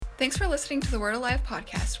Thanks for listening to the Word Alive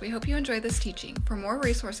podcast. We hope you enjoyed this teaching. For more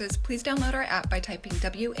resources, please download our app by typing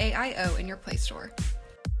WAIO in your Play Store.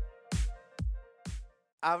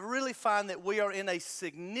 I really find that we are in a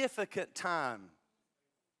significant time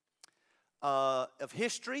of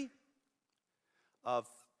history.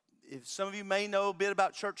 If some of you may know a bit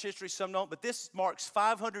about church history, some don't, but this marks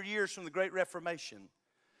 500 years from the Great Reformation.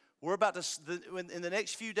 We're about to, in the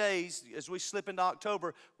next few days, as we slip into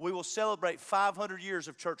October, we will celebrate 500 years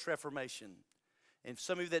of church reformation. And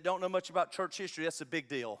some of you that don't know much about church history, that's a big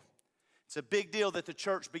deal. It's a big deal that the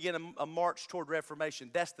church began a march toward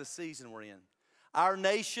reformation. That's the season we're in. Our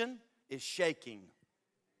nation is shaking.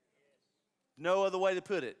 No other way to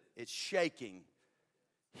put it. It's shaking.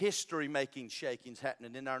 History-making shakings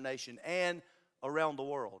happening in our nation and around the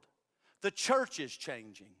world. The church is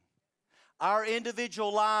changing. Our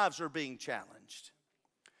individual lives are being challenged.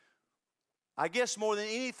 I guess more than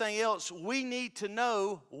anything else, we need to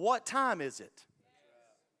know what time is it.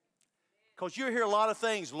 Because you hear a lot of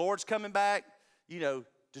things. Lord's coming back,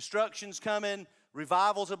 destruction's coming,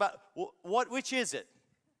 revival's about. Which is it?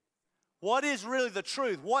 What is really the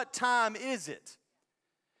truth? What time is it?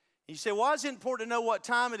 And you say, why is it important to know what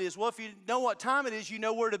time it is? Well, if you know what time it is, you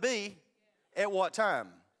know where to be at what time.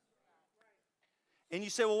 And you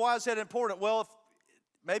say, well, why is that important? Well,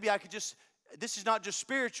 maybe I could this is not just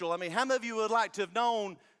spiritual. I mean, how many of you would like to have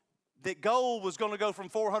known that gold was going to go from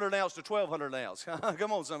 400 ounce to 1,200 ounce?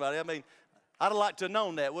 Come on, somebody. I mean, I'd have liked to have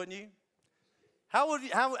known that, wouldn't you? How many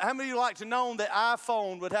of you like to know that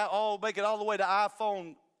iPhone would make it all the way to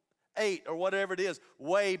iPhone 8 or whatever it is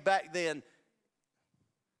way back then?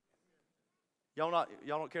 Y'all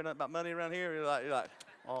don't care nothing about money around here? You're like,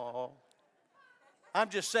 oh. I'm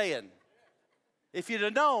just saying. If you'd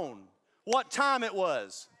have known what time it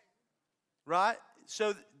was, right?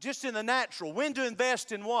 So just in the natural, when to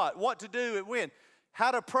invest in what to do and when,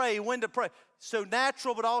 how to pray, when to pray. So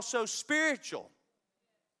natural but also spiritual.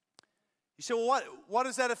 You say, well, what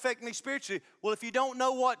does that affect me spiritually? Well, if you don't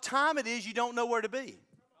know what time it is, you don't know where to be.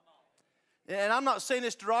 And I'm not saying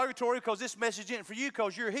this derogatory because this message isn't for you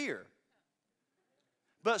because you're here.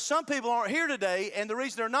 But some people aren't here today, and the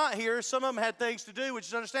reason they're not here is some of them had things to do, which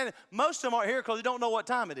is understanding. Most of them aren't here because they don't know what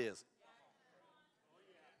time it is.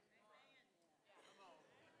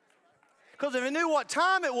 Because if they knew what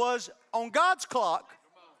time it was on God's clock,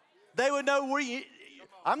 they would know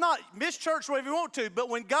I'm not miss church wherever you want to, but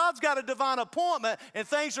when God's got a divine appointment and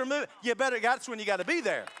things are moving, that's when you got to be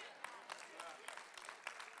there.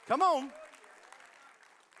 Come on.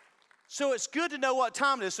 So it's good to know what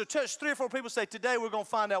time it is. So touch 3 or 4 people, say, today we're going to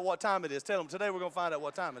find out what time it is. Tell them, today we're going to find out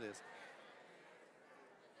what time it is.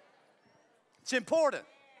 It's important.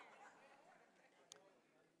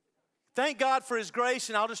 Thank God for His grace,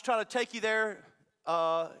 and I'll just try to take you there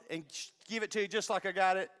and give it to you just like I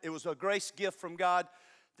got it. It was a grace gift from God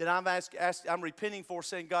that I'm repenting for,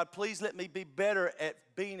 saying, God, please let me be better at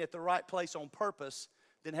being at the right place on purpose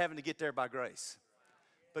than having to get there by grace.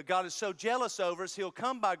 But God is so jealous over us, He'll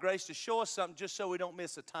come by grace to show us something just so we don't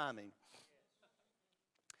miss the timing.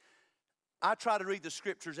 I try to read the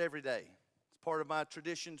Scriptures every day. It's part of my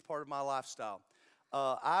tradition, it's part of my lifestyle.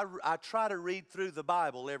 I try to read through the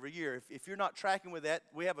Bible every year. If you're not tracking with that,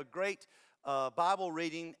 we have a great Bible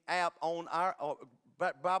reading app on our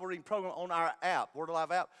Bible reading program on our app, Word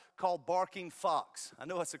Alive app, called Barking Fox. I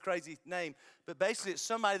know it's a crazy name, but basically it's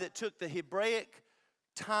somebody that took the Hebraic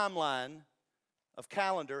timeline of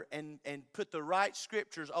calendar and put the right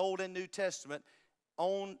scriptures, Old and New Testament,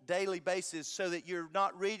 on daily basis so that you're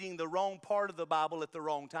not reading the wrong part of the Bible at the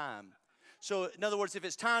wrong time. So in other words, if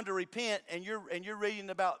it's time to repent and you're reading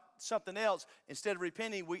about something else, instead of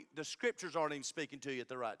repenting, the scriptures aren't even speaking to you at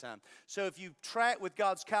the right time. So if you track with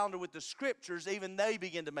God's calendar with the scriptures, even they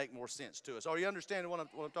begin to make more sense to us. Are you understanding what I'm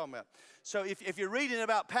talking about? So if you're reading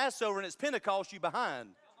about Passover and it's Pentecost, you're behind.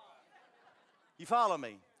 You follow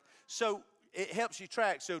me? So it helps you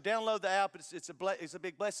track. So download the app. It's a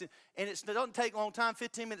big blessing. And it doesn't take a long time,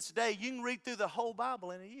 15 minutes a day. You can read through the whole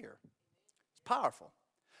Bible in a year. It's powerful.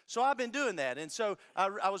 So I've been doing that. And so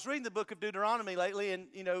I was reading the book of Deuteronomy lately, and,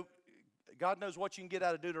 God knows what you can get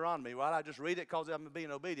out of Deuteronomy. Why I just read it because I'm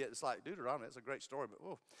being obedient? It's like, Deuteronomy, that's a great story.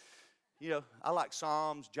 But, I like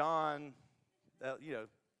Psalms, John,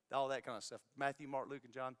 all that kind of stuff. Matthew, Mark, Luke,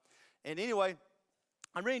 and John. And anyway,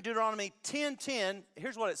 I'm reading Deuteronomy 10:10.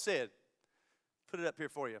 Here's what it said. Put it up here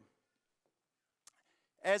for you.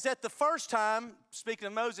 As at the first time, speaking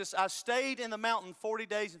of Moses, I stayed in the mountain 40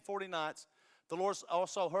 days and 40 nights. The Lord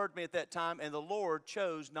also heard me at that time, and the Lord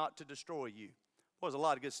chose not to destroy you. Well, there's a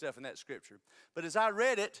lot of good stuff in that scripture. But as I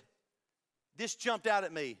read it, this jumped out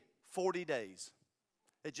at me, 40 days.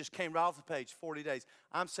 It just came right off the page, 40 days.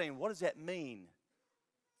 I'm saying, what does that mean?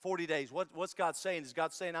 40 days. What's God saying? Is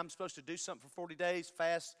God saying I'm supposed to do something for 40 days?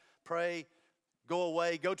 Fast, pray, go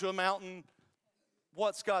away, go to a mountain?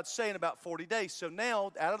 What's God saying about 40 days? So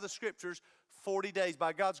now, out of the scriptures, 40 days.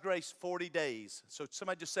 By God's grace, 40 days. So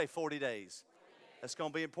somebody just say 40 days. That's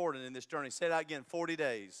going to be important in this journey. Say that again, 40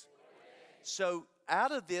 days. So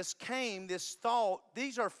out of this came this thought,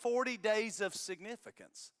 these are 40 days of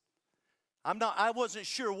significance. I wasn't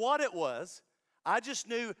sure what it was. I just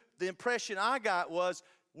knew the impression I got was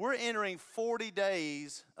we're entering 40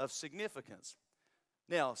 days of significance.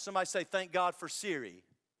 Now, somebody say, thank God for Siri.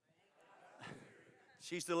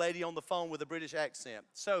 She's the lady on the phone with a British accent.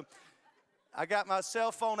 So I got my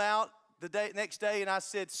cell phone out the next day and I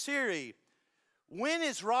said, Siri, when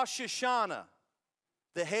is Rosh Hashanah,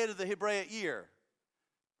 the head of the Hebraic year?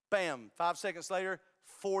 Bam, 5 seconds later,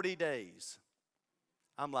 40 days.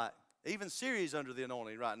 I'm like, even Siri's under the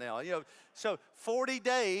anointing right now. You know, so 40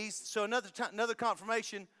 days, so another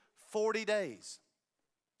confirmation, 40 days.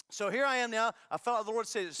 So here I am now. I felt like the Lord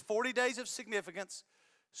said it's 40 days of significance.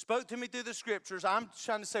 Spoke to me through the scriptures. I'm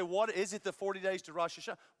trying to say, what is it, the 40 days to Rosh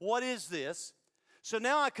Hashanah? What is this? So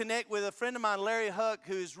now I connect with a friend of mine, Larry Huck,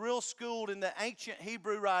 who's real schooled in the ancient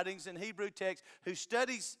Hebrew writings and Hebrew text, who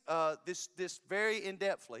studies this very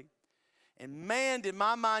in-depthly. And man, did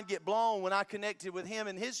my mind get blown when I connected with him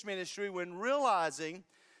in his ministry when realizing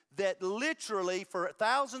that literally for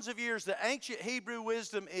thousands of years, the ancient Hebrew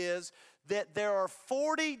wisdom is that there are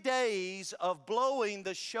 40 days of blowing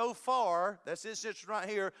the shofar, that's this right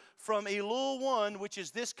here, from Elul 1, which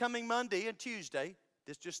is this coming Monday and Tuesday,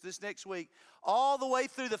 this next week, all the way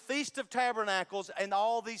through the Feast of Tabernacles and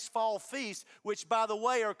all these fall feasts, which, by the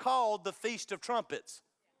way, are called the Feast of Trumpets.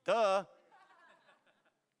 Duh.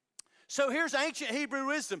 So here's ancient Hebrew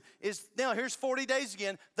wisdom. Now here's 40 days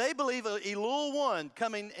again. They believe Elul 1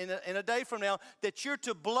 coming in a day from now that you're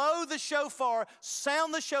to blow the shofar,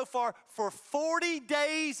 sound the shofar for 40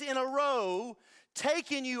 days in a row,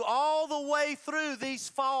 taking you all the way through these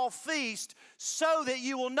fall feasts so that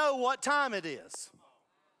you will know what time it is.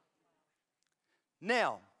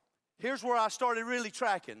 Now, here's where I started really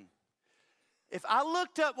tracking. If I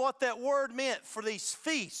looked up what that word meant for these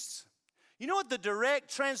feasts, you know what the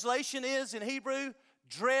direct translation is in Hebrew?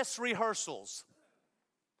 Dress rehearsals.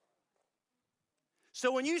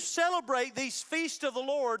 So when you celebrate these feasts of the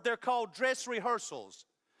Lord, they're called dress rehearsals.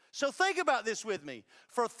 So think about this with me.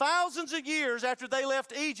 For thousands of years after they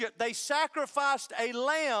left Egypt, they sacrificed a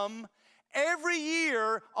lamb every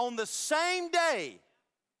year on the same day.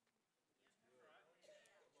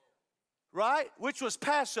 Right? Which was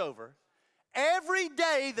Passover. Every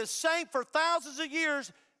day, the same for thousands of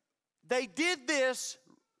years, they did this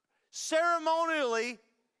ceremonially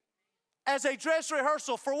as a dress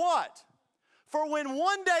rehearsal for what? For when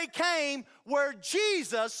one day came where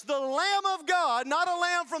Jesus, the Lamb of God, not a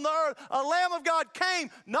lamb from the earth, a Lamb of God came,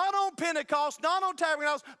 not on Pentecost, not on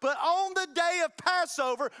Tabernacles, but on the day of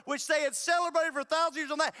Passover, which they had celebrated for thousands of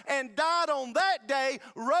years on that, and died on that day,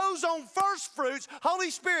 rose on first fruits,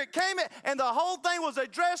 Holy Spirit came in, and the whole thing was a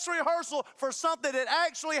dress rehearsal for something that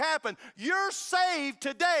actually happened. You're saved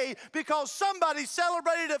today because somebody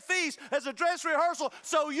celebrated a feast as a dress rehearsal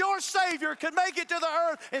so your Savior could make it to the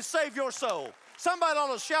earth and save your soul. Somebody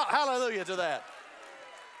ought to shout hallelujah to that.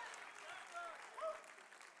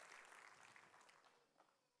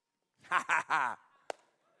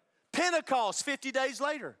 Pentecost, 50 days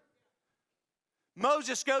later.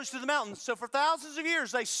 Moses goes to the mountain. So for thousands of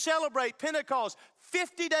years, they celebrate Pentecost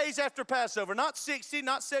 50 days after Passover. Not 60,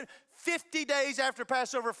 not 70, 50 days after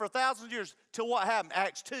Passover for thousands of years. Till what happened?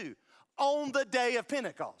 Acts 2. On the day of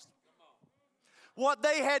Pentecost. What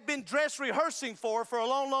they had been dress rehearsing for a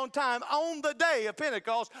long, long time, on the day of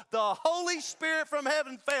Pentecost, the Holy Spirit from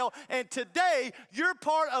heaven fell. And today, you're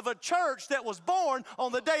part of a church that was born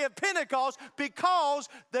on the day of Pentecost because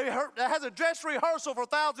it has a dress rehearsal for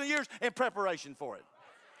 1,000 years in preparation for it.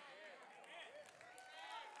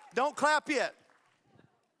 Don't clap yet.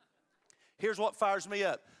 Here's what fires me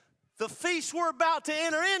up. The feast we're about to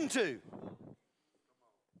enter into.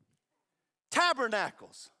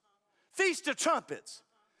 Tabernacles. Feast of Trumpets.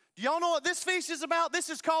 Do y'all know what this feast is about? This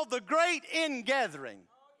is called the Great Ingathering.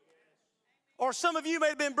 Or some of you may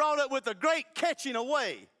have been brought up with the Great Catching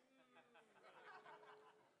Away.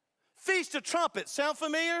 Feast of Trumpets. Sound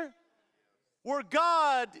familiar? Where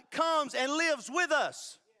God comes and lives with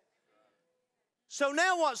us. So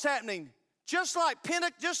now what's happening? Just like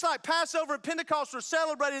Passover and Pentecost were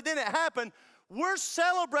celebrated, then it happened. We're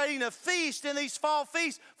celebrating a feast in these fall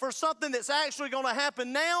feasts for something that's actually going to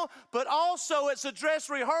happen now, but also it's a dress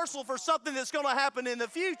rehearsal for something that's going to happen in the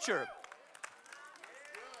future.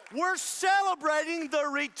 We're celebrating the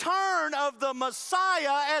return of the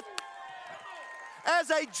Messiah as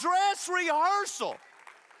a dress rehearsal.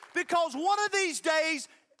 Because one of these days,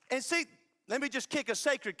 and see, let me just kick a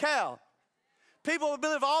sacred cow. People have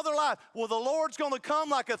believed all their life, well, the Lord's going to come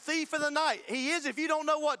like a thief in the night. He is if you don't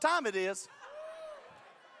know what time it is.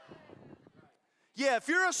 Yeah, if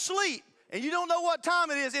you're asleep and you don't know what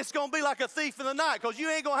time it is, it's going to be like a thief in the night because you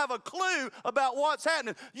ain't going to have a clue about what's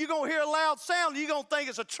happening. You're going to hear a loud sound and you're going to think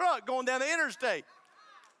it's a truck going down the interstate.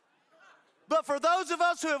 But for those of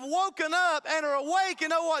us who have woken up and are awake and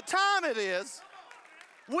know what time it is,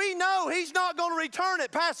 we know He's not going to return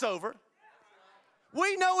at Passover.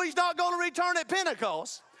 We know He's not going to return at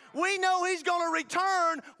Pentecost. We know He's going to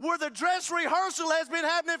return where the dress rehearsal has been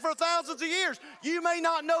happening for thousands of years. You may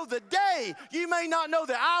not know the day, you may not know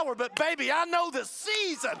the hour, but baby, I know the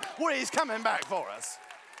season where He's coming back for us.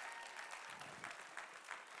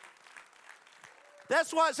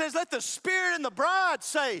 That's why it says, let the Spirit and the bride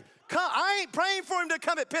say, come. I ain't praying for Him to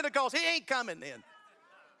come at Pentecost. He ain't coming then.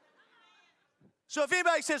 So if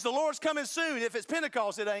anybody says the Lord's coming soon, if it's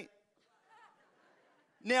Pentecost, it ain't.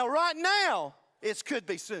 Now, right now, it could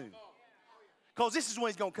be soon. Because this is when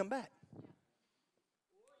He's going to come back.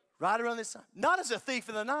 Right around this time. Not as a thief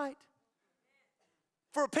in the night.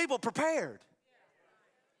 For people prepared.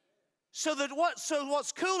 So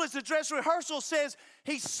what's cool is the dress rehearsal says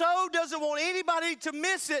He so doesn't want anybody to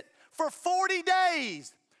miss it for 40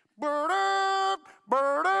 days. Bird up,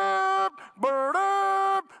 bird up, bird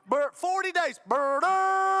up, bird. 40 days. Bird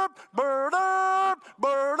up, bird up,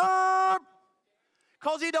 bird up.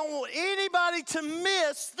 Because He don't want anybody to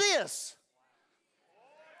miss this.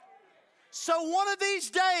 So one of these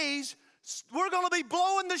days, we're going to be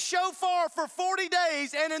blowing the shofar for 40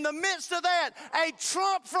 days, and in the midst of that, a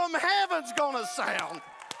trump from heaven's going to sound.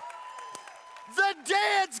 The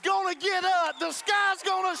dead's going to get up, the sky's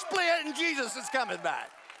going to split, and Jesus is coming back.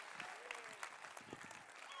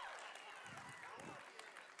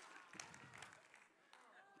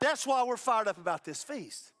 That's why we're fired up about this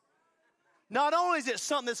feast. Not only is it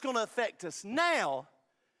something that's going to affect us now,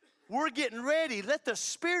 we're getting ready. Let the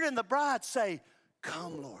Spirit and the bride say,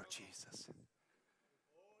 come, Lord Jesus.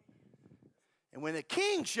 And when the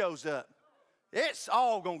King shows up, it's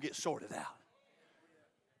all going to get sorted out.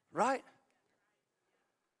 Right?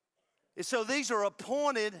 And so these are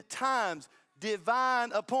appointed times,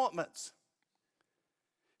 divine appointments.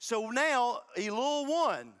 So now, Elul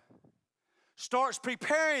 1 starts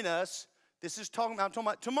preparing us. I'm talking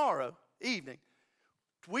about tomorrow evening.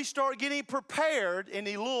 We start getting prepared in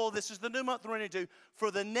Elul. This is the new month we're into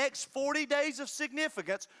for the next 40 days of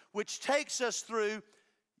significance, which takes us through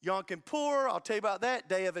Yom Kippur. I'll tell you about that.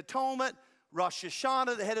 Day of Atonement, Rosh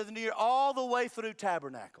Hashanah, the head of the new year, all the way through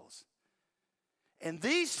Tabernacles. And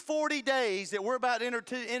these 40 days that we're about to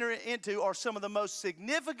enter into are some of the most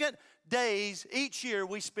significant days each year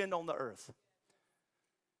we spend on the earth.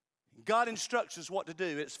 God instructs us what to do.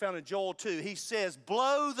 It's found in Joel 2. He says,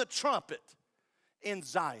 blow the trumpet in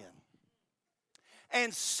Zion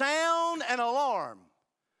and sound an alarm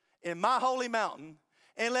in my holy mountain,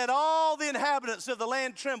 and let all the inhabitants of the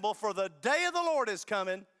land tremble, for the day of the Lord is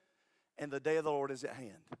coming, and the day of the Lord is at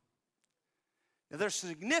hand. Now, there's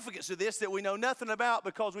significance to this that we know nothing about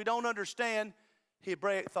because we don't understand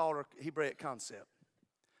Hebraic thought or Hebraic concept.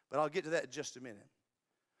 But I'll get to that in just a minute.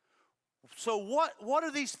 So what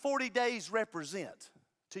do these 40 days represent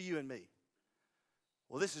to you and me?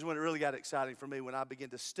 Well, this is when it really got exciting for me, when I began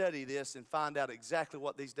to study this and find out exactly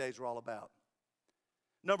what these days were all about.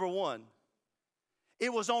 Number one,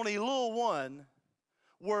 it was on Elul 1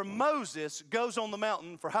 where Moses goes on the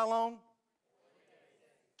mountain for how long?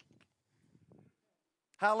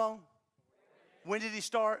 How long? When did he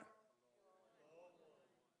start?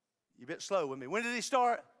 You're a bit slow with me. When did he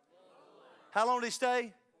start? How long did he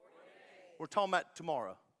stay? We're talking about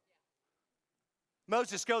tomorrow.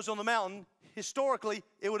 Moses goes on the mountain. Historically,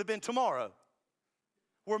 it would have been tomorrow.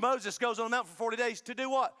 Where Moses goes on the mountain for 40 days to do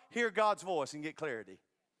what? Hear God's voice and get clarity.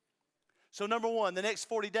 So number one, the next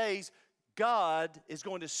 40 days, God is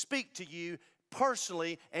going to speak to you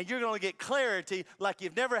personally, and you're going to get clarity like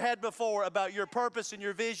you've never had before about your purpose and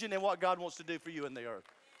your vision and what God wants to do for you in the earth.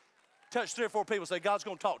 Touch 3 or 4 people, say, God's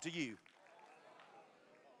going to talk to you.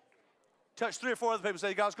 Touch 3 or 4 other people,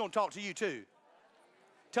 say, God's going to talk to you too.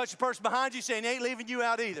 Touch the person behind you, saying, he ain't leaving you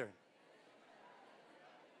out either.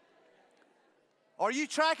 Are you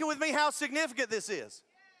tracking with me how significant this is?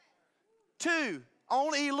 2,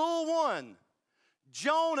 on Elul 1,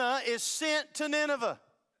 Jonah is sent to Nineveh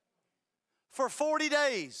for 40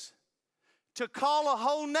 days to call a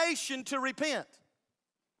whole nation to repent.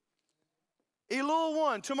 Elul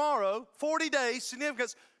 1, tomorrow, 40 days,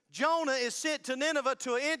 significance. Jonah is sent to Nineveh,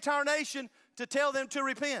 to an entire nation, to tell them to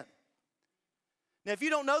repent. Now, if you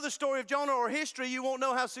don't know the story of Jonah or history, you won't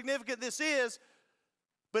know how significant this is.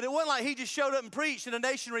 But it wasn't like he just showed up and preached and a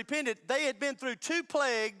nation repented. They had been through 2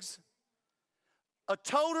 plagues, a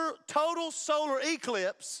total solar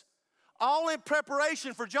eclipse, all in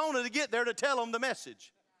preparation for Jonah to get there to tell them the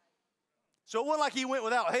message. So it wasn't like he went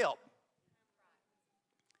without help.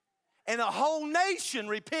 And a whole nation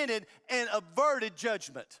repented and averted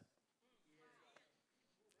judgment.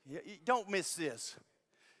 Don't miss this.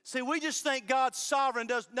 See, we just think God's sovereign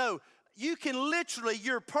no. You can literally,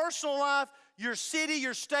 your personal life, your city,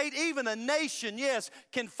 your state, even a nation, yes,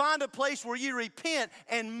 can find a place where you repent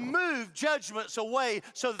and move judgments away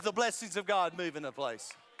so that the blessings of God move in a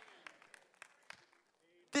place.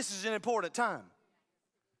 This is an important time.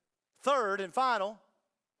 Third and final,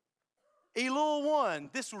 Elul 1.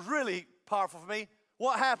 This was really powerful for me.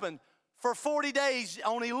 What happened? For 40 days,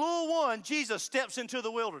 on Elul 1, Jesus steps into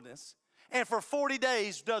the wilderness. And for 40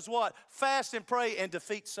 days does what? Fast and pray and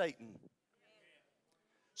defeat Satan.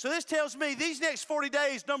 So this tells me these next 40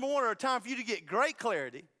 days, number one, are a time for you to get great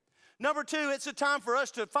clarity. Number two, it's a time for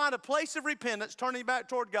us to find a place of repentance, turning back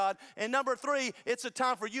toward God. And number three, it's a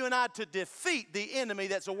time for you and I to defeat the enemy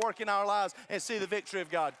that's a work in our lives and see the victory of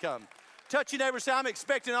God come. Touch your neighbor, say, I'm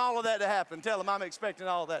expecting all of that to happen. Tell them, I'm expecting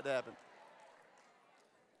all of that to happen.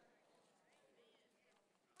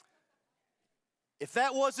 If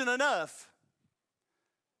that wasn't enough,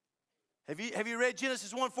 have you read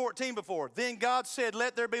Genesis 1:14 before? Then God said,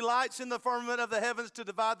 let there be lights in the firmament of the heavens to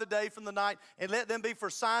divide the day from the night, and let them be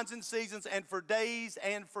for signs and seasons and for days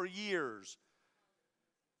and for years.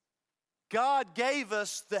 God gave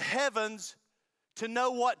us the heavens to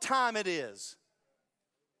know what time it is.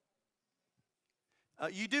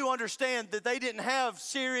 You do understand that they didn't have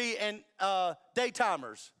Siri and day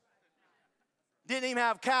timers. Didn't even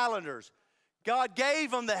have calendars. God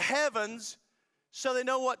gave them the heavens so they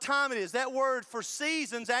know what time it is. That word for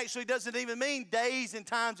seasons actually doesn't even mean days and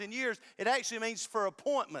times and years. It actually means for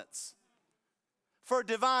appointments, for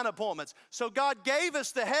divine appointments. So God gave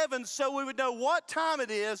us the heavens so we would know what time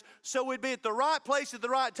it is, so we'd be at the right place at the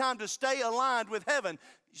right time to stay aligned with heaven.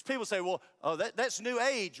 People say, well, that's New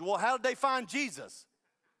Age. Well, how did they find Jesus?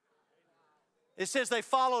 It says they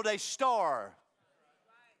followed a star.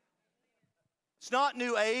 It's not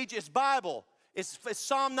New Age, it's Bible. It's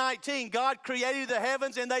Psalm 19. God created the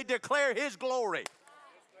heavens and they declare His glory.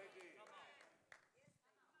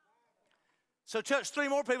 So touch 3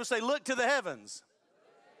 more people, say, look to the heavens.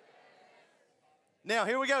 Now,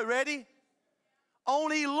 here we go. Ready? On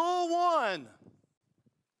Elul 1,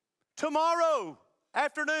 tomorrow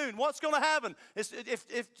afternoon, what's going to happen?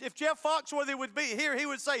 If Jeff Foxworthy would be here, he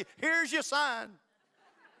would say, here's your sign.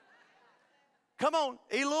 Come on,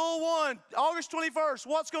 Elul 1, August 21st,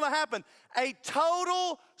 what's going to happen? A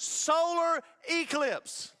total solar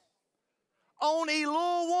eclipse on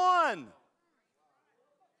Elul 1.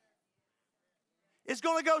 It's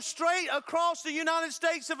going to go straight across the United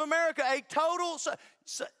States of America.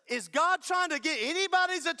 Is God trying to get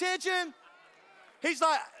anybody's attention? He's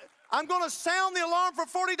like, I'm going to sound the alarm for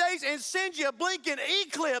 40 days and send you a blinking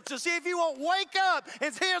eclipse to see if you won't wake up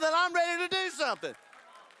and hear that I'm ready to do something.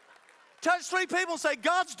 Touch 3 people and say,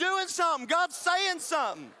 God's doing something. God's saying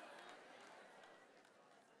something.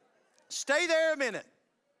 Stay there a minute.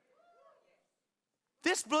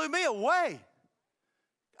 This blew me away.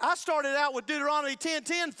 I started out with Deuteronomy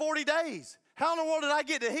 10:10, 40 days. How in the world did I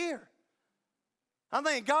get to hear? I'm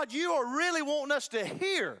thinking, God, you are really wanting us to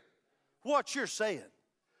hear what you're saying.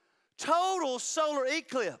 Total solar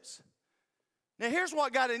eclipse. Now, here's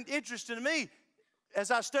what got interesting to me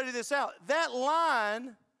as I studied this out. That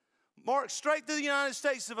line marked straight through the United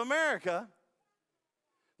States of America,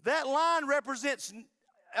 that line represents,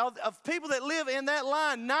 of people that live in that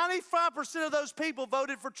line, 95% of those people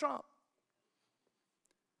voted for Trump.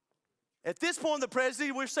 At this point, the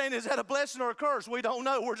president, we're saying, is that a blessing or a curse? We don't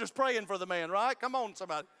know. We're just praying for the man, right? Come on,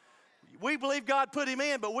 somebody. We believe God put him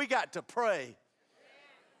in, but we got to pray.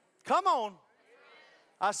 Come on.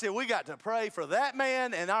 I said, we got to pray for that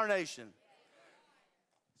man and our nation.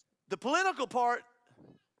 The political part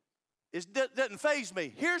doesn't faze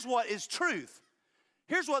me. Here's what is truth.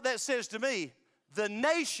 Here's what that says to me. The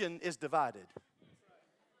nation is divided.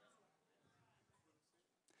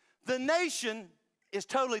 The nation is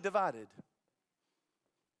totally divided.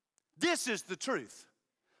 This is the truth.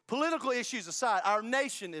 Political issues aside, our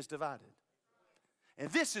nation is divided. And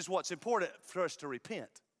this is what's important for us to repent.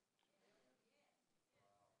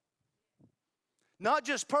 Not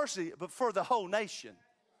just personally, but for the whole nation.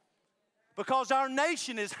 Because our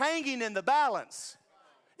nation is hanging in the balance.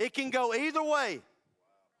 It can go either way.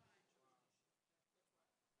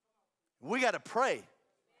 We got to pray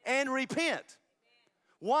and repent.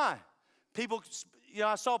 Why? People,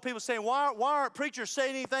 I saw people saying, why aren't preachers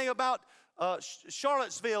saying anything about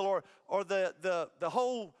Charlottesville or the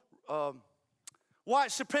whole white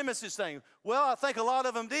supremacist thing? Well, I think a lot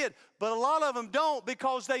of them did, but a lot of them don't,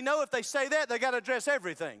 because they know if they say that, they got to address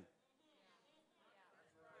everything.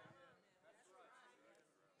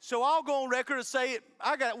 So I'll go on record and say it.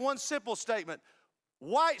 I got one simple statement.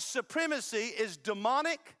 White supremacy is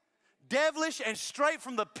demonic, devilish, and straight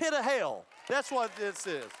from the pit of hell. That's what this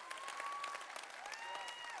is.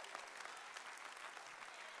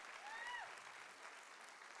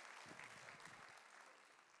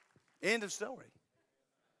 End of story.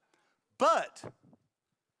 But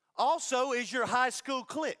also is your high school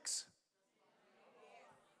cliques.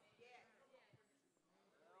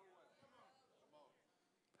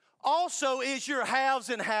 Also is your haves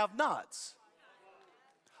and have-nots.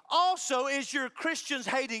 Also is your Christians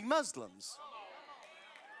hating Muslims.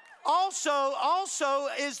 Also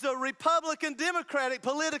is the Republican-Democratic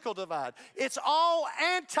political divide. It's all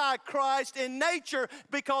anti-Christ in nature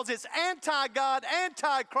because it's anti-God,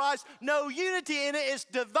 anti-Christ, no unity in it. It's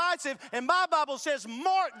divisive. And my Bible says,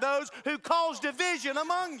 mark those who cause division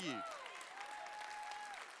among you.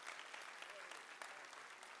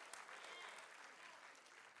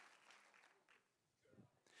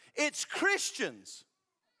 It's Christians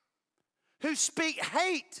who speak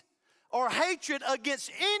hate or hatred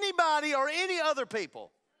against anybody or any other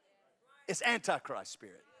people. It's antichrist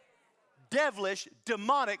spirit. Devilish,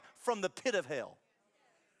 demonic, from the pit of hell.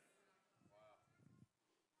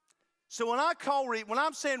 So when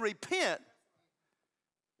I'm saying repent,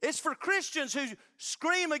 it's for Christians who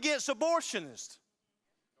scream against abortionists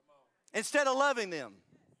instead of loving them.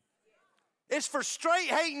 It's for straight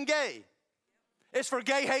hating gay. It's for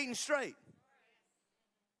gay hating straight.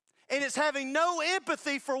 And it's having no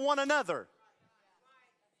empathy for one another.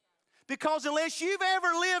 Because unless you've ever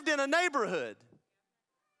lived in a neighborhood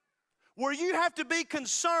where you have to be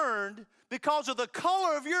concerned because of the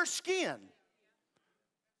color of your skin,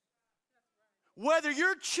 whether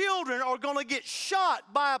your children are going to get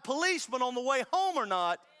shot by a policeman on the way home or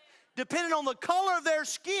not, depending on the color of their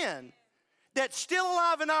skin, that's still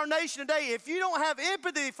alive in our nation today, if you don't have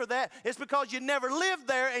empathy for that, it's because you never lived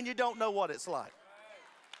there and you don't know what it's like.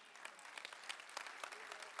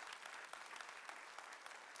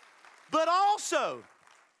 But also,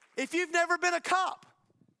 if you've never been a cop,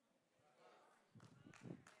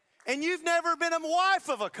 and you've never been a wife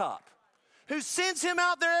of a cop, who sends him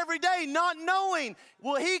out there every day not knowing,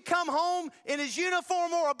 will he come home in his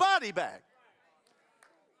uniform or a body bag?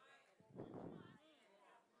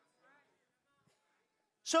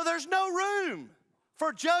 So there's no room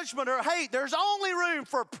for judgment or hate. There's only room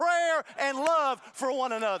for prayer and love for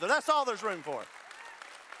one another. That's all there's room for.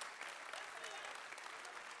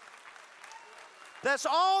 That's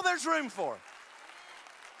all there's room for.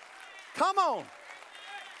 Come on.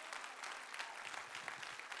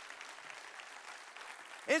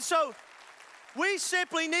 And so we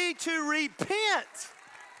simply need to repent.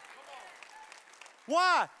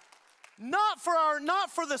 Why? Not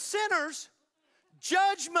for the sinners.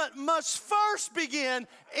 Judgment must first begin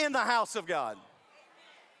in the house of God.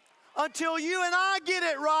 Until you and I get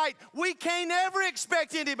it right, we can't ever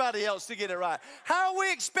expect anybody else to get it right. How are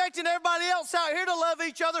we expecting everybody else out here to love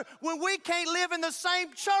each other when we can't live in the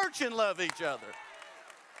same church and love each other?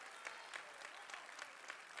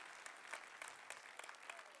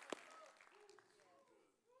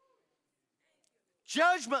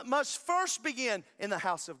 Judgment must first begin in the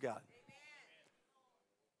house of God.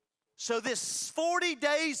 So this 40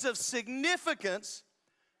 days of significance,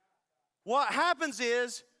 what happens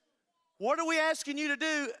is, what are we asking you to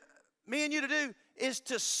do, me and you to do, is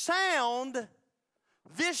to sound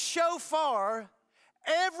this shofar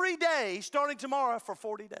every day starting tomorrow for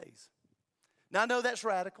 40 days. Now, I know that's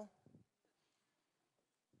radical.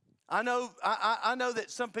 I know that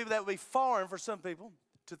some people, that would be foreign for some people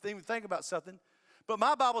to think about something. But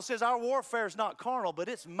my Bible says our warfare is not carnal, but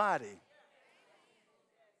it's mighty.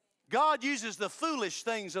 God uses the foolish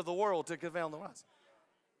things of the world to confound the wise.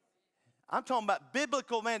 I'm talking about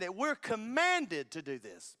biblical mandate. We're commanded to do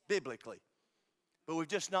this biblically, but we've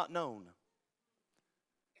just not known.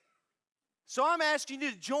 So I'm asking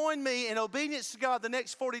you to join me in obedience to God the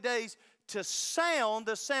next 40 days to sound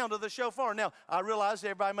the sound of the shofar. Now, I realize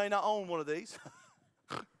everybody may not own one of these.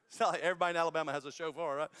 It's not like everybody in Alabama has a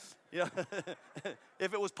shofar, right? Yeah.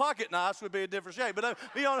 If it was pocket knives, it would be a different shape. But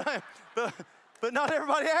you know what I mean? But not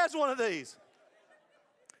everybody has one of these.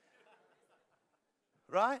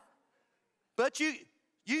 Right? But you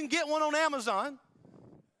can get one on Amazon.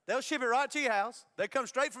 They'll ship it right to your house. They come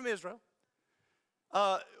straight from Israel.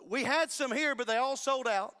 We had some here, but they all sold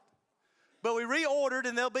out. But we reordered,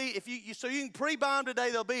 and they'll be, so you can pre-buy them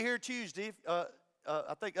today. They'll be here Tuesday, I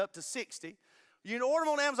think up to 60. You can order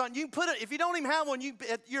them on Amazon. You can put it, if you don't even have one,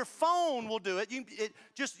 your phone will do it.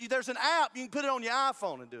 There's an app, you can put it on your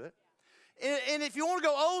iPhone and do it. And if you want to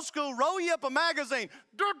go old school, roll you up a magazine.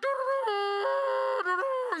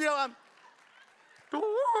 You know,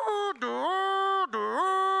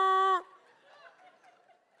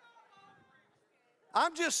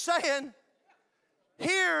 I'm just saying,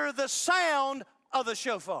 hear the sound of the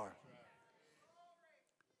shofar.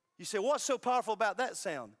 You say, what's so powerful about that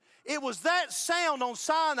sound? It was that sound on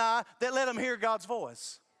Sinai that let them hear God's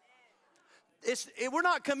voice. We're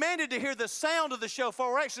not commanded to hear the sound of the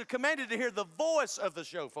shofar. We're actually commanded to hear the voice of the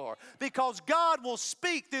shofar, because God will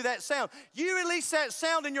speak through that sound. You release that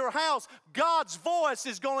sound in your house, God's voice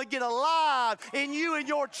is going to get alive in you and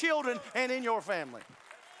your children and in your family.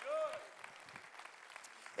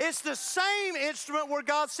 It's the same instrument where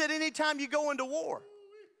God said anytime you go into war.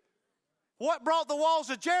 What brought the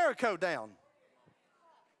walls of Jericho down?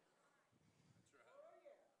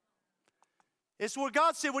 It's where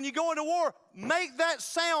God said, when you go into war, make that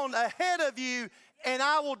sound ahead of you, and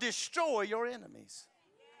I will destroy your enemies.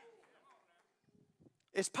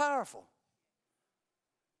 It's powerful.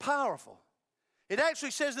 Powerful. It actually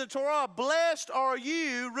says in the Torah, blessed are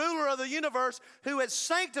you, ruler of the universe, who has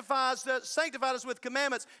sanctified us with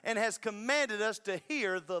commandments and has commanded us to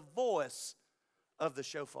hear the voice of the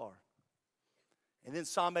shofar. And then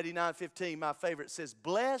Psalm 89:15, my favorite, says,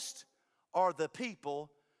 blessed are the people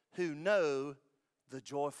who know the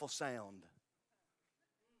joyful sound.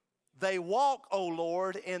 They walk, O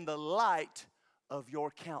Lord, in the light of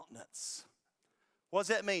your countenance. What does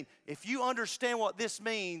that mean? If you understand what this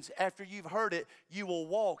means after you've heard it, you will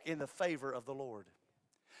walk in the favor of the Lord.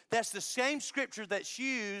 That's the same scripture that's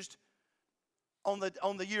used on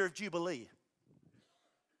the year of Jubilee.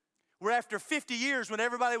 Where after 50 years, when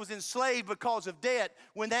everybody was enslaved because of debt,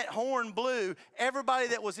 when that horn blew, everybody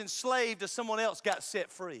that was enslaved to someone else got set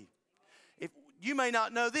free. You may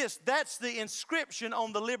not know this. That's the inscription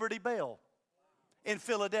on the Liberty Bell in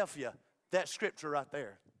Philadelphia. That scripture right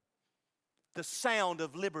there. The sound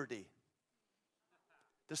of liberty.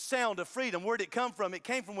 The sound of freedom. Where did it come from? It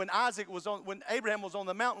came from when Abraham was on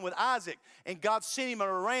the mountain with Isaac, and God sent him a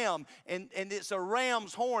ram, and it's a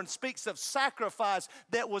ram's horn, speaks of sacrifice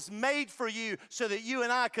that was made for you so that you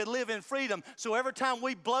and I could live in freedom. So every time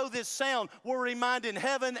we blow this sound, we're reminding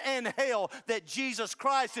heaven and hell that Jesus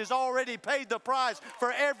Christ has already paid the price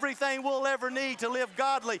for everything we'll ever need to live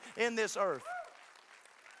godly in this earth.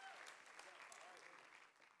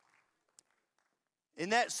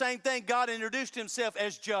 In that same thing, God introduced himself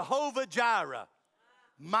as Jehovah Jireh,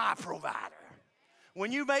 my provider.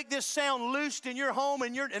 When you make this sound loosed in your home,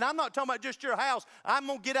 and I'm not talking about just your house, I'm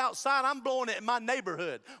going to get outside, I'm blowing it in my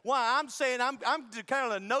neighborhood. Why? I'm saying I'm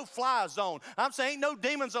declaring a no-fly zone. I'm saying ain't no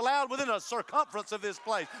demons allowed within a circumference of this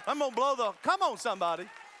place. I'm going to blow come on, somebody.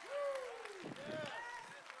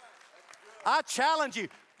 I challenge you,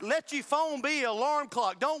 let your phone be an alarm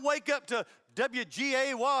clock. Don't wake up to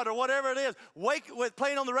WGA Watt or whatever it is,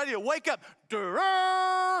 playing on the radio. Wake up.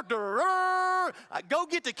 Durr, durr. Go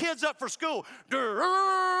get the kids up for school.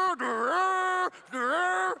 Durr, durr,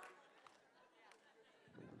 durr.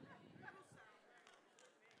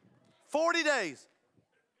 40 days.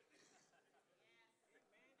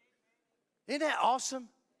 Isn't that awesome?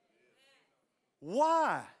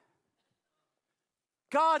 Why?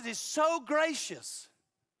 God is so gracious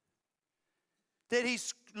that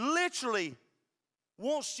He's literally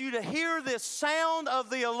wants you to hear this sound of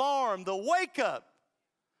the alarm, the wake up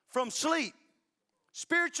from sleep,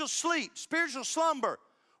 spiritual slumber.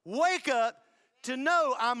 Wake up to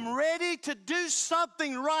know I'm ready to do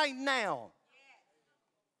something right now.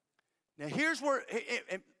 Now here's where,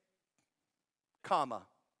 comma.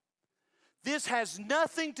 This has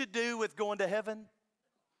nothing to do with going to heaven.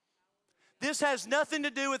 This has nothing to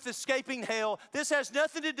do with escaping hell. This has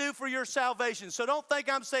nothing to do for your salvation. So don't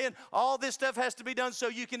think I'm saying all this stuff has to be done so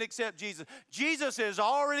you can accept Jesus. Jesus has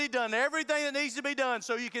already done everything that needs to be done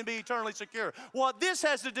so you can be eternally secure. What this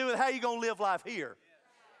has to do with how you're going to live life here.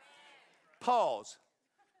 Pause.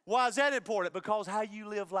 Why is that important? Because how you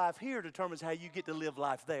live life here determines how you get to live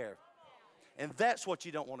life there. And that's what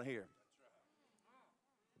you don't want to hear.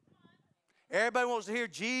 Everybody wants to hear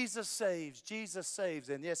Jesus saves,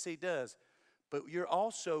 and yes, He does. But you're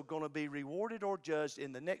also going to be rewarded or judged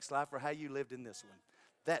in the next life for how you lived in this one.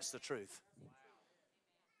 That's the truth.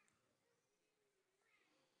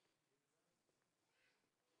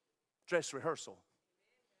 Dress rehearsal.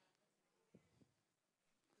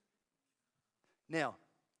 Now,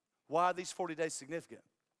 Why are these 40 days significant?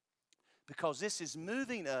 Because this is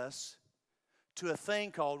moving us to a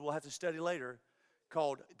thing called, we'll have to study later,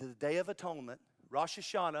 called the Day of Atonement, Rosh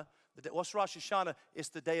Hashanah. What's Rosh Hashanah? It's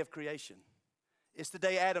the day of creation. It's the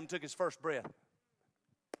day Adam took his first breath.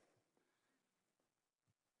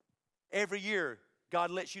 Every year, God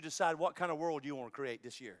lets you decide what kind of world you want to create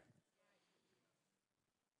this year.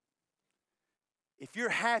 If you're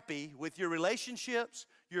happy with your relationships,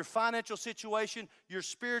 your financial situation, your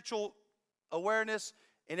spiritual awareness,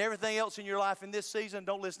 and everything else in your life in this season,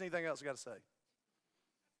 don't listen to anything else I got to say.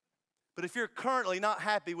 But if you're currently not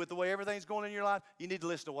happy with the way everything's going in your life, you need to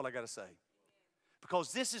listen to what I got to say.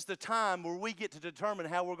 Because this is the time where we get to determine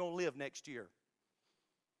how we're going to live next year.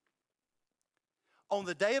 On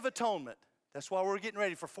the Day of Atonement, that's why we're getting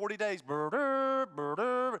ready for 40 days.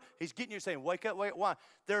 He's getting you saying, wake up, wake up. Why?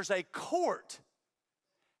 There's a court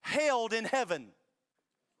held in heaven.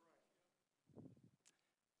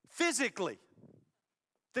 Physically.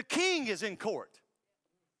 The king is in court.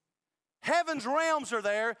 Heaven's realms are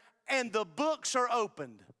there, and the books are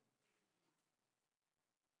opened.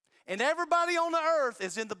 And everybody on the earth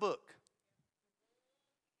is in the book.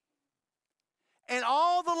 And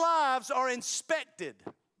all the lives are inspected.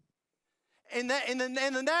 In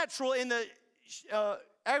the natural, in the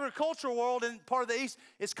agricultural world in part of the East,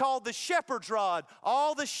 it's called the shepherd's rod.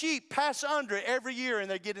 All the sheep pass under it every year and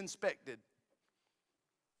they get inspected.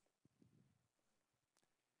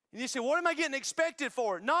 And you say, what am I getting inspected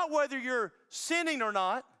for? Not whether you're sinning or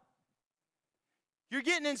not. You're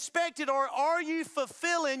getting inspected, or are you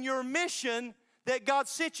fulfilling your mission that God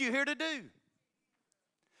sent you here to do?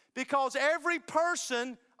 Because every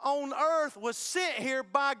person on earth was sent here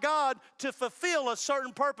by God to fulfill a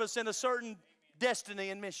certain purpose and a certain destiny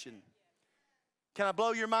and mission. Can I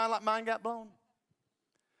blow your mind like mine got blown?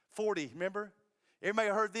 40, remember? Everybody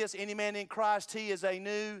heard this? Any man in Christ, he is a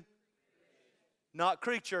new, not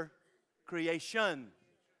creature, creation.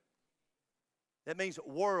 That means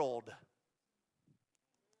world.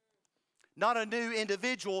 Not a new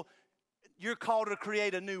individual. You're called to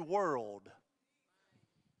create a new world.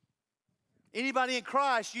 Anybody in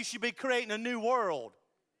Christ, you should be creating a new world.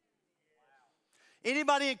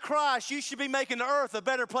 Anybody in Christ, you should be making the earth a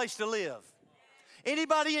better place to live.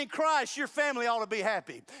 Anybody in Christ, your family ought to be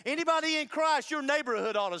happy. Anybody in Christ, your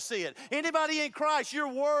neighborhood ought to see it. Anybody in Christ, your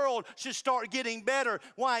world should start getting better.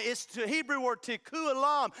 Why? It's the Hebrew word tikkun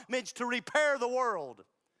olam, means to repair the world.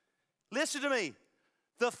 Listen to me.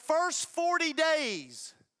 The first 40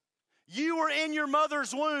 days, you were in your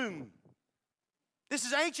mother's womb. This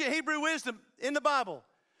is ancient Hebrew wisdom in the Bible.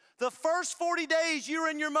 The first 40 days you were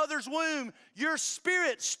in your mother's womb, your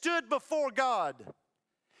spirit stood before God.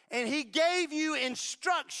 And He gave you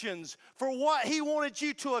instructions for what He wanted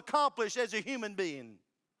you to accomplish as a human being.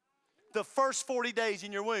 The first 40 days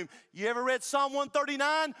in your womb. You ever read Psalm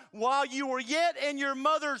 139? While you were yet in your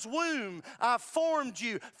mother's womb, I formed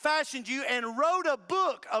you, fashioned you, and wrote a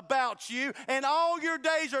book about you, and all your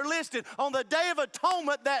days are listed. On the Day of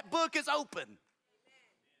Atonement, that book is open.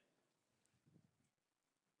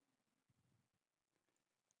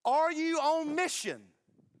 Are you on mission?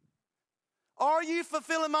 Are you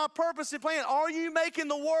fulfilling my purpose and plan? Are you making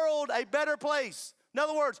the world a better place? In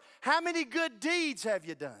other words, how many good deeds have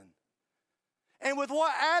you done? And with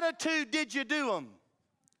what attitude did you do them?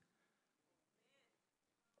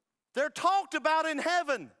 They're talked about in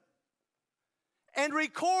heaven and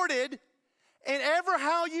recorded. And ever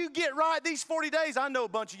how you get right these 40 days, I know a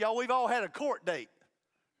bunch of y'all, we've all had a court date.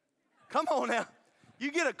 Come on now.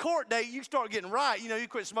 You get a court date, you start getting right. You know, you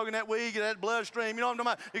quit smoking that weed, get that bloodstream. You know what I'm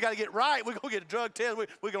talking about? You got to get right. We're going to get a drug test.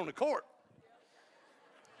 We're going to court.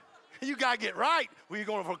 You got to get right when you're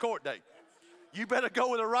going for a court date. You better go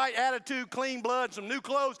with the right attitude, clean blood, some new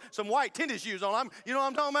clothes, some white tennis shoes on. You know what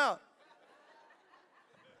I'm talking about?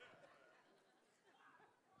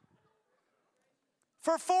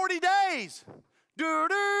 For 40 days.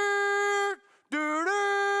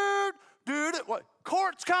 What?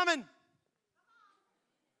 Court's coming.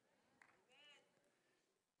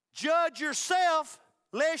 Judge yourself,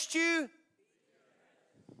 lest you.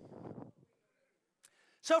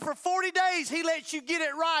 So for 40 days, He lets you get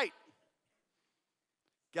it right.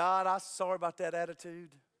 God, I'm sorry about that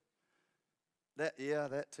attitude. That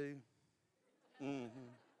too. Mm-hmm.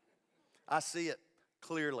 I see it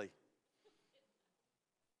clearly.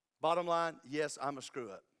 Bottom line, yes, I'm a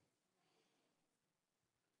screw up.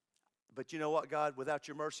 But you know what, God? Without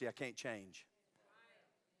your mercy, I can't change.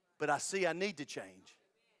 But I see I need to change.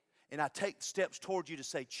 And I take steps towards you to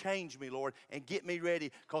say, change me, Lord, and get me ready,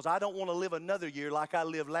 because I don't want to live another year like I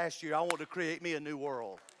lived last year. I want to create me a new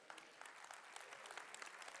world.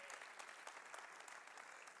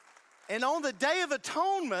 And on the Day of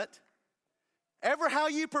Atonement, ever how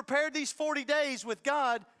you prepared these 40 days with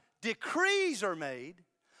God, decrees are made,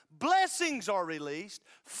 blessings are released,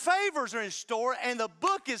 favors are in store, and the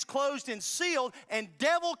book is closed and sealed, and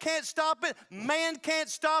devil can't stop it, man can't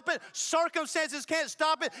stop it, circumstances can't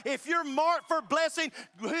stop it. If you're marked for blessing,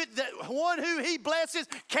 the one who he blesses,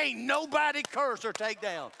 can't nobody curse or take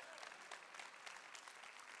down.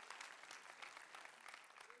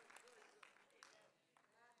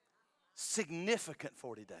 Significant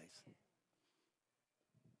 40 days.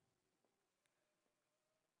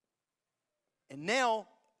 And now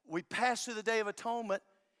we pass through the Day of Atonement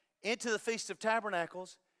into the Feast of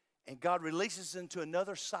Tabernacles, and God releases us into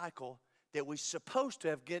another cycle that we're supposed to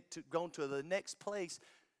have gone to the next place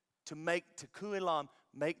to make Tikkun Olam,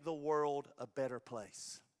 make the world a better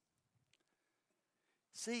place.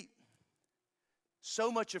 See, so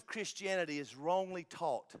much of Christianity is wrongly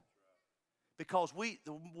taught because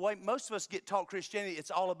the way most of us get taught Christianity,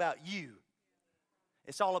 it's all about you.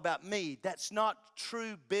 It's all about me. That's not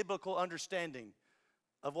true biblical understanding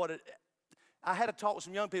of what it. I had a talk with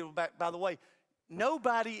some young people back, by the way.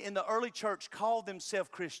 Nobody in the early church called themselves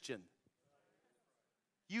Christian.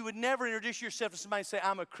 You would never introduce yourself to somebody and say,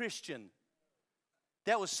 I'm a Christian.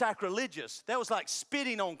 That was sacrilegious. That was like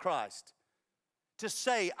spitting on Christ. To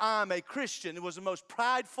say, I'm a Christian, it was the most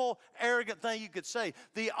prideful, arrogant thing you could say.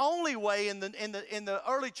 The only way in the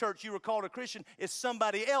early church you were called a Christian is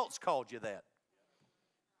somebody else called you that.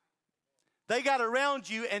 They got around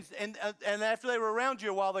you, and after they were around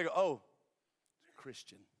you a while, they go, oh,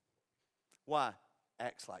 Christian. Why?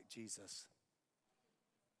 Acts like Jesus.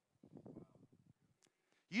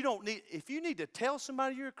 You don't need, if you need to tell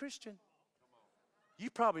somebody you're a Christian,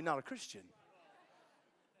 you're probably not a Christian.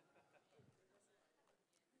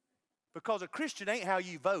 Because a Christian ain't how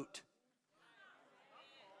you vote.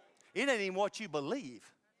 It ain't even what you believe.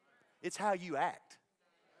 It's how you act.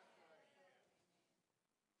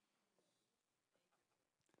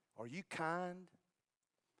 Are you kind and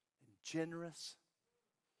generous,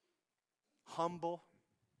 humble,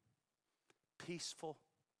 peaceful?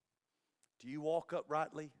 Do you walk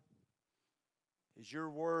uprightly? Is your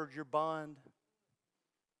word your bond?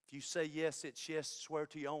 If you say yes, it's yes, swear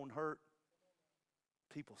to your own hurt.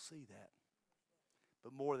 People see that.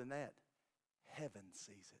 But more than that, heaven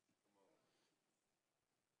sees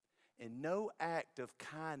it. And no act of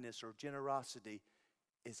kindness or generosity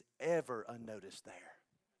is ever unnoticed there.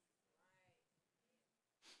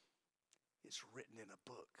 It's written in a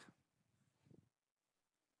book.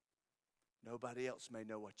 Nobody else may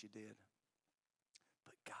know what you did,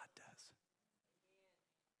 but God does.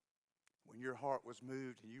 When your heart was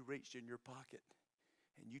moved and you reached in your pocket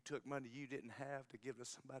and you took money you didn't have to give to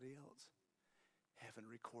somebody else, heaven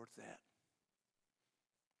records that.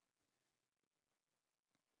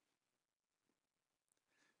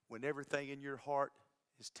 When everything in your heart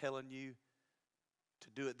is telling you to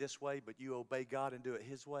do it this way, but you obey God and do it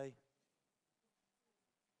His way,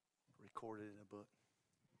 record it in a book.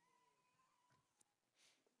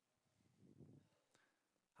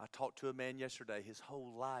 I talked to a man yesterday. His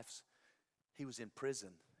whole life, he was in prison.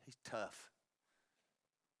 He's tough.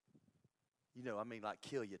 You know, I mean, like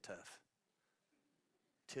kill you tough.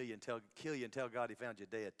 Kill you and tell God He found you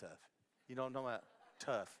dead tough. You know what I'm talking about?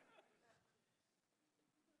 Tough.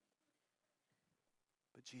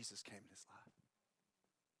 But Jesus came in his life.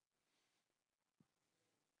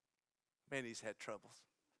 Man, he's had troubles.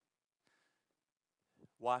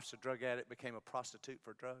 Wife's a drug addict, became a prostitute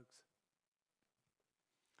for drugs.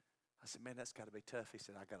 I said, man, that's got to be tough. He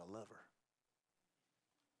said, I got to love her.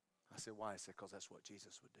 I said, why? He said, because that's what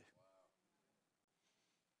Jesus would do.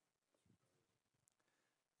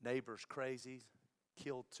 Neighbor's crazy,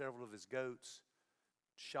 killed several of his goats,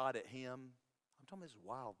 shot at him. I'm talking about this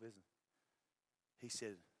wild business. He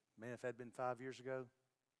said, man, if that had been 5 years ago,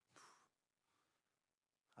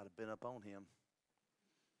 I'd have been up on him.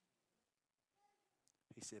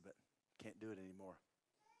 He said, but can't do it anymore.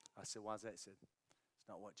 I said, why is that? He said, it's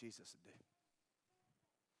not what Jesus would do.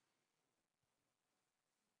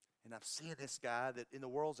 And I'm seeing this guy that in the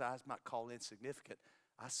world's eyes might call insignificant.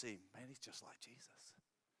 I see, man, he's just like Jesus.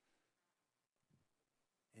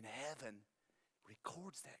 And heaven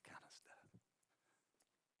records that kind of stuff.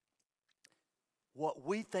 What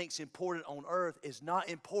we think's important on earth is not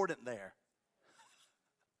important there.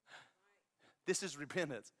 This is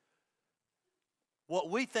repentance. What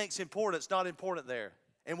we think's important is not important there.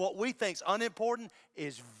 And what we think's unimportant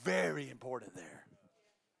is very important there.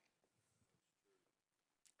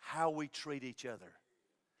 How we treat each other,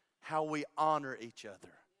 how we honor each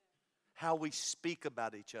other, how we speak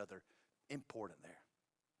about each other, important there.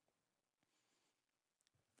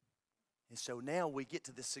 And so now we get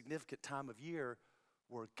to this significant time of year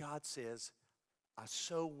where God says, I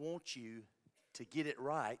so want you to get it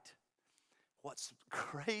right. What's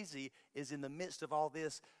crazy is in the midst of all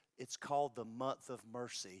this, it's called the month of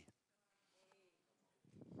mercy.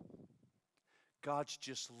 God's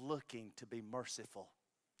just looking to be merciful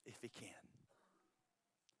if He can.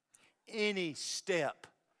 Any step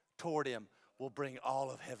toward Him will bring all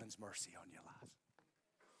of heaven's mercy on your life.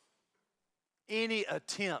 Any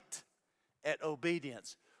attempt at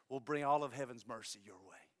obedience will bring all of heaven's mercy your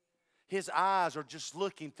way. His eyes are just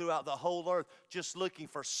looking throughout the whole earth, just looking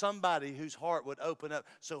for somebody whose heart would open up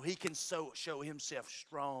so He can show Himself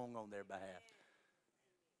strong on their behalf.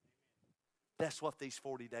 That's what these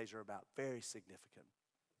 40 days are about. Very significant.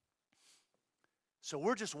 So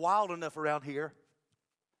we're just wild enough around here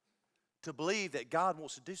to believe that God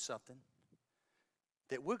wants to do something,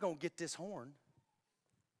 that we're going to get this horn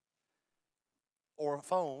or a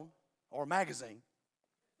phone or a magazine,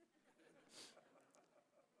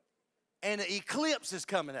 and an eclipse is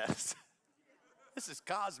coming at us. This is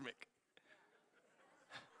cosmic.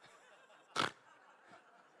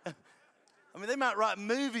 I mean, they might write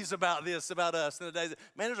movies about this, about us in the days.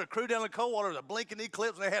 Man, there's a crew down in Coldwater, there's a blinking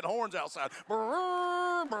eclipse, and they had horns outside.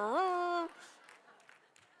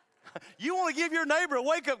 You want to give your neighbor a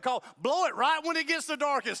wake-up call, blow it right when it gets the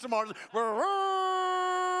darkest tomorrow.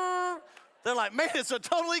 They're like, man, it's a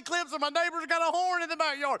total eclipse, and my neighbor's got a horn in the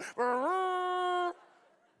backyard.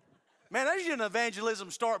 Man, there's an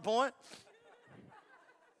evangelism start point.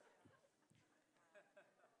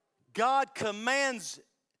 God commands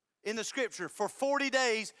in the scripture for 40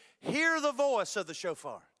 days, hear the voice of the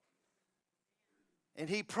shofar. And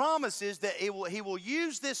He promises that He will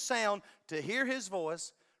use this sound to hear His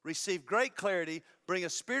voice, receive great clarity, bring a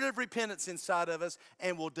spirit of repentance inside of us,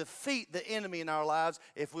 and will defeat the enemy in our lives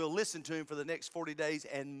if we'll listen to Him for the next 40 days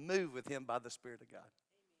and move with Him by the Spirit of God.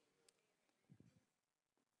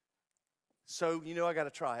 So, I got to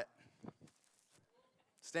try it.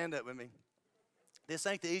 Stand up with me. This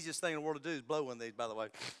ain't the easiest thing in the world to do is blow one of these, by the way.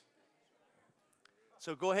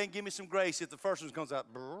 So go ahead and give me some grace if the first one comes out.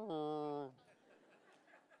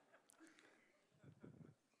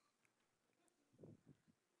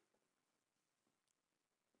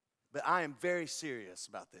 But I am very serious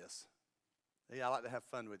about this. Yeah, I like to have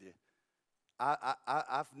fun with you.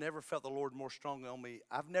 I've never felt the Lord more strongly on me.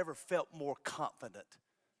 I've never felt more confident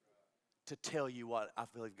to tell you what I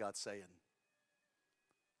believe God's saying.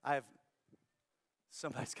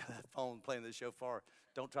 Somebody's got that phone playing the shofar.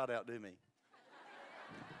 Don't try to outdo me.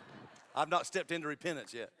 I've not stepped into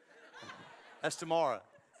repentance yet. That's tomorrow.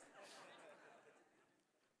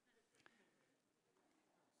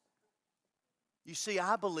 You see,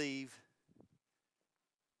 I believe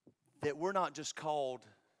that we're not just called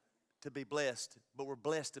to be blessed, but we're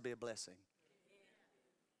blessed to be a blessing.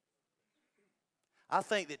 I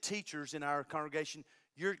think that teachers in our congregation,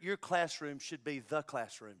 your classroom should be the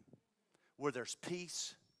classroom where there's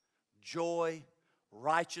peace, joy,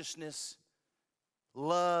 righteousness,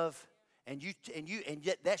 love, and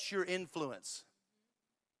yet that's your influence.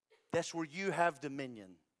 That's where you have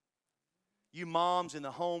dominion. You moms in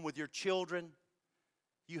the home with your children,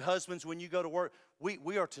 you husbands when you go to work,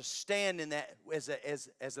 we are to stand in that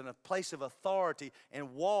as a place of authority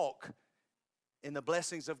and walk in the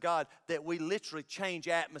blessings of God, that we literally change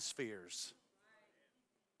atmospheres.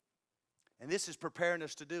 And this is preparing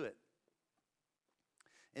us to do it.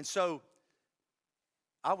 And so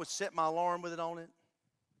I would set my alarm with it on it.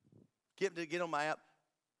 Get on my app.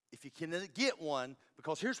 If you can get one,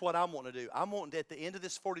 because here's what I'm wanting to do. I'm wanting at the end of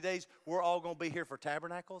this 40 days, we're all going to be here for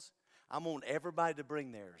tabernacles. I'm wanting everybody to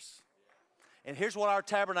bring theirs. And here's what our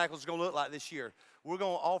tabernacle is going to look like this year. We're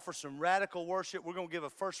going to offer some radical worship. We're going to give a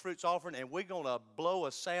first fruits offering, and we're going to blow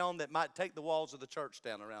a sound that might take the walls of the church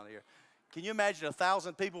down around here. Can you imagine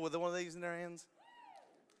 1,000 people with one of these in their hands?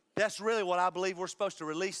 That's really what I believe we're supposed to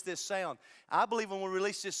release this sound. I believe when we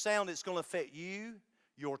release this sound, it's going to affect you,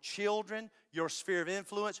 your children, your sphere of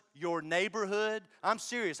influence, your neighborhood. I'm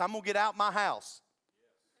serious. I'm going to get out my house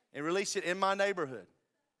and release it in my neighborhood.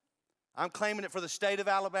 I'm claiming it for the state of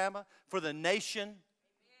Alabama, for the nation.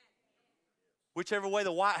 Whichever way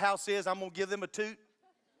the White House is, I'm going to give them a toot.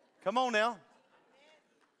 Come on now.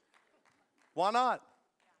 Why not?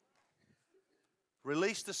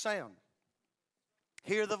 Release the sound.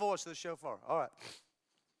 Hear the voice of the shofar. All right.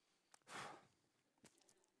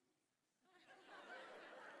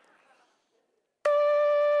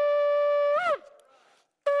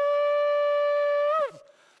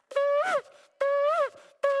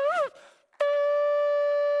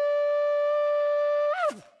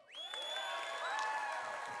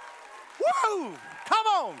 Woo! Come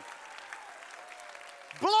on.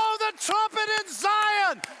 Blow the trumpet in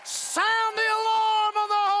Zion. Sound the alarm on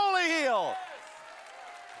the holy hill.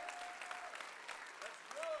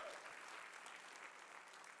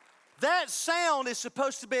 That sound is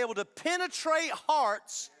supposed to be able to penetrate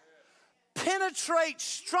hearts, penetrate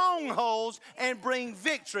strongholds, and bring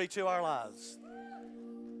victory to our lives.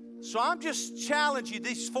 So I'm just challenging you,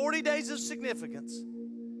 these 40 days of significance.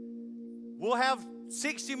 We'll have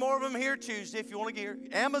 60 more of them here Tuesday if you want to get here.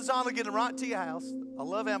 Amazon will get them right to your house. I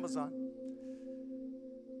love Amazon.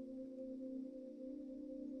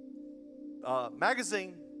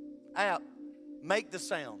 Magazine, app, make the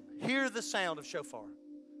sound. Hear the sound of shofar.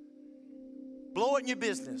 Blow it in your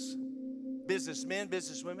business. Businessmen,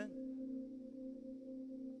 businesswomen.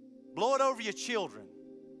 Blow it over your children.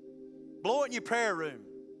 Blow it in your prayer room.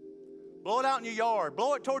 Blow it out in your yard.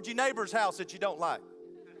 Blow it towards your neighbor's house that you don't like.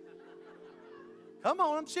 Come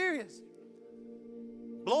on, I'm serious.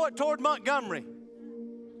 Blow it toward Montgomery.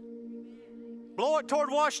 Blow it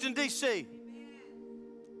toward Washington, D.C.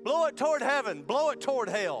 Blow it toward heaven. Blow it toward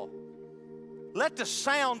hell. Let the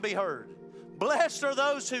sound be heard. Blessed are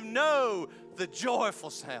those who know the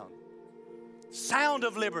joyful sound. Sound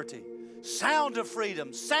of liberty. Sound of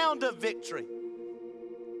freedom. Sound of victory.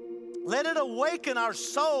 Let it awaken our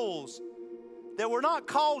souls that we're not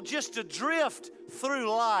called just to drift through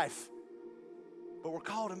life, but we're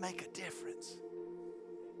called to make a difference.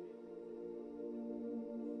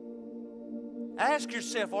 Ask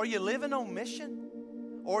yourself, are you living on mission?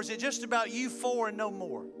 Or is it just about you four and no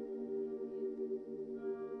more?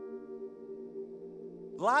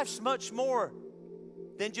 Life's much more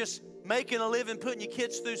than just making a living, putting your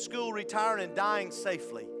kids through school, retiring, and dying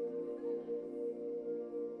safely.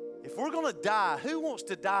 If we're going to die, who wants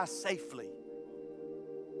to die safely?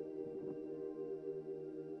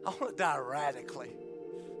 I want to die radically.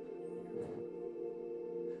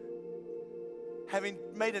 Having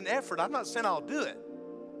made an effort, I'm not saying I'll do it,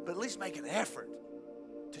 but at least make an effort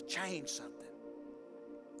to change something.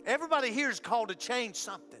 Everybody here is called to change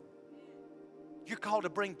something. You're called to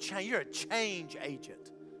bring change. You're a change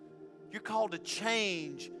agent. You're called to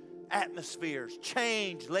change atmospheres,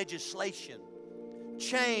 change legislation,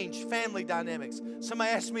 change family dynamics. Somebody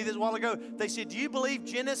asked me this a while ago. They said, do you believe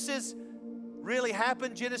Genesis really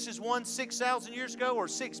happened? Genesis 1, 6,000 years ago or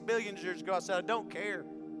 6 billion years ago? I said, I don't care.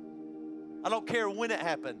 I don't care when it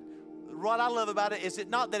happened. What I love about it is it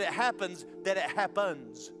not that it happens, that it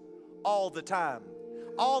happens all the time.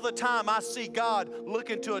 All the time I see God look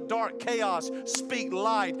into a dark chaos, speak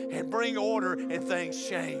light, and bring order, and things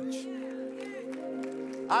change.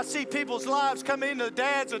 I see people's lives come in, the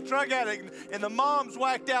dad's a drug addict, and the mom's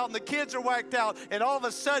whacked out, and the kids are whacked out, and all of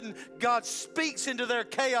a sudden, God speaks into their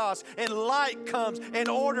chaos, and light comes, and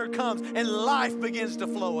order comes, and life begins to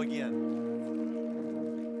flow again.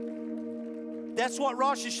 That's what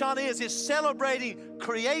Rosh Hashanah is. It's celebrating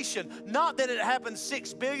creation. Not that it happened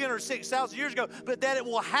 6 billion or 6,000 years ago, but that it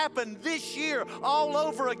will happen this year all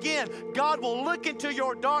over again. God will look into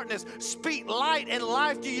your darkness, speak light and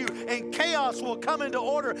life to you, and chaos will come into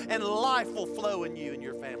order, and life will flow in you and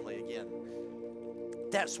your family again.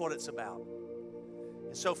 That's what it's about.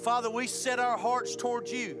 And so, Father, we set our hearts towards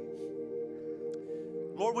you.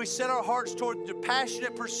 Lord, we set our hearts toward the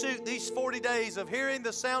passionate pursuit these 40 days of hearing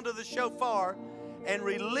the sound of the shofar and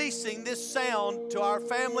releasing this sound to our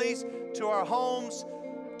families, to our homes,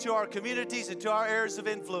 to our communities, and to our areas of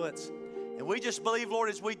influence. And we just believe, Lord,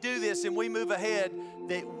 as we do this and we move ahead,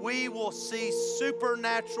 that we will see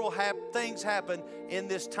supernatural things happen in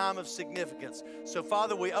this time of significance. So,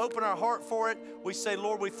 Father, we open our heart for it. We say,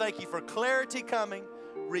 Lord, we thank you for clarity coming,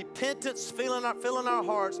 repentance filling our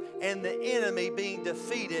hearts, and the enemy being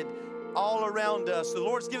defeated all around us. The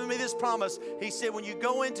Lord's given me this promise. He said, when you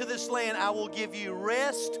go into this land, I will give you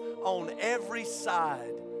rest on every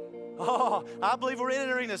side. Oh, I believe we're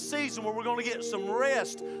entering a season where we're going to get some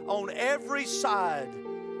rest on every side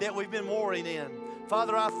that we've been warring in.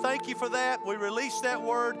 Father, I thank you for that. We release that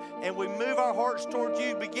word and we move our hearts towards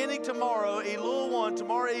you beginning tomorrow, Elul 1,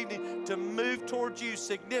 tomorrow evening, to move towards you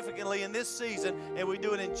significantly in this season. And we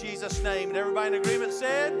do it in Jesus' name. And everybody in agreement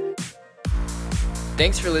said...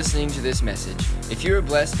 Thanks for listening to this message. If you were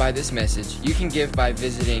blessed by this message, you can give by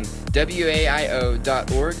visiting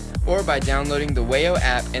waio.org or by downloading the Waio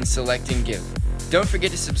app and selecting Give. Don't forget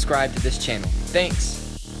to subscribe to this channel. Thanks.